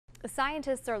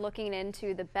Scientists are looking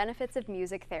into the benefits of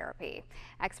music therapy.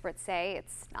 Experts say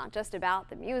it's not just about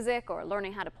the music or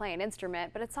learning how to play an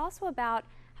instrument, but it's also about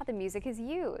how the music is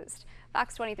used.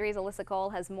 Fox 23's Alyssa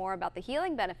Cole has more about the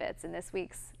healing benefits in this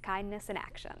week's Kindness in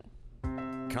Action.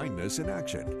 Kindness in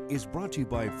Action is brought to you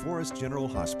by Forest General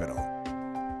Hospital.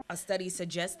 A study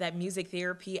suggests that music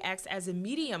therapy acts as a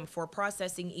medium for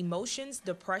processing emotions,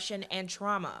 depression, and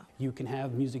trauma. You can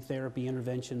have music therapy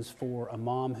interventions for a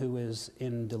mom who is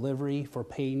in delivery for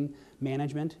pain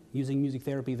management, using music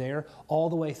therapy there, all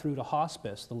the way through to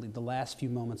hospice, the last few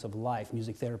moments of life.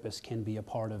 Music therapists can be a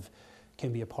part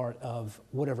of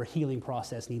whatever healing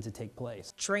process needs to take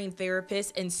place. Trained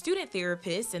therapists and student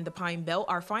therapists in the Pine Belt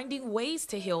are finding ways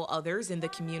to heal others in the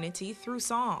community through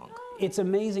song. It's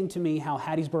amazing to me how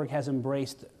Hattiesburg has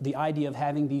embraced the idea of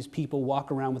having these people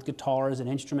walk around with guitars and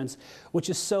instruments, which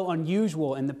is so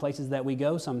unusual in the places that we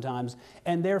go sometimes,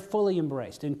 and they're fully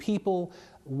embraced, and people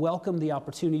welcome the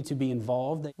opportunity to be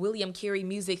involved. William Carey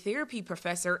music therapy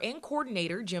professor and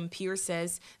coordinator Jim Pierce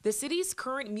says the city's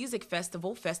current music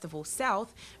festival, Festival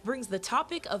South, brings the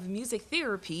topic of music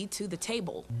therapy to the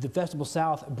table. The Festival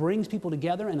South brings people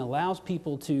together and allows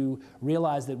people to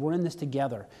realize that we're in this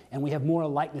together and we have more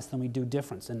likeness than we do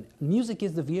difference, and music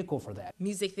is the vehicle for that.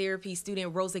 Music therapy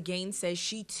student Rosa Gaines says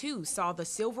she too saw the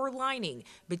silver lining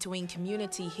between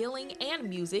community healing and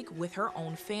music with her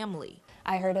own family.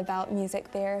 I heard about music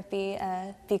therapy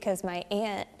because my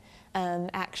aunt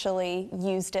actually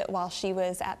used it while she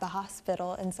was at the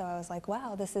hospital, and so I was like,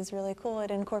 wow, this is really cool.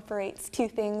 It incorporates two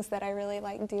things that I really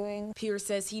like doing. Pierce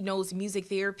says he knows music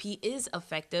therapy is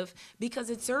effective because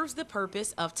it serves the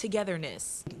purpose of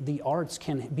togetherness. The arts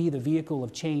can be the vehicle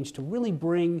of change to really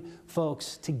bring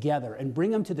folks together and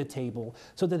bring them to the table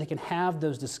so that they can have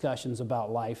those discussions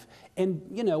about life. And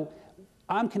you know,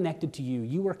 I'm connected to you,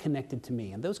 you are connected to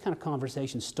me, and those kind of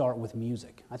conversations start with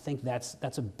music. I think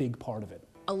that's a big part of it.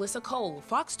 Alyssa Cole,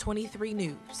 Fox 23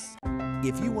 News.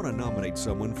 If you want to nominate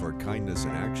someone for Kindness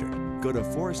in Action, go to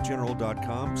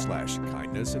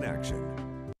forestgeneral.com/kindnessinaction.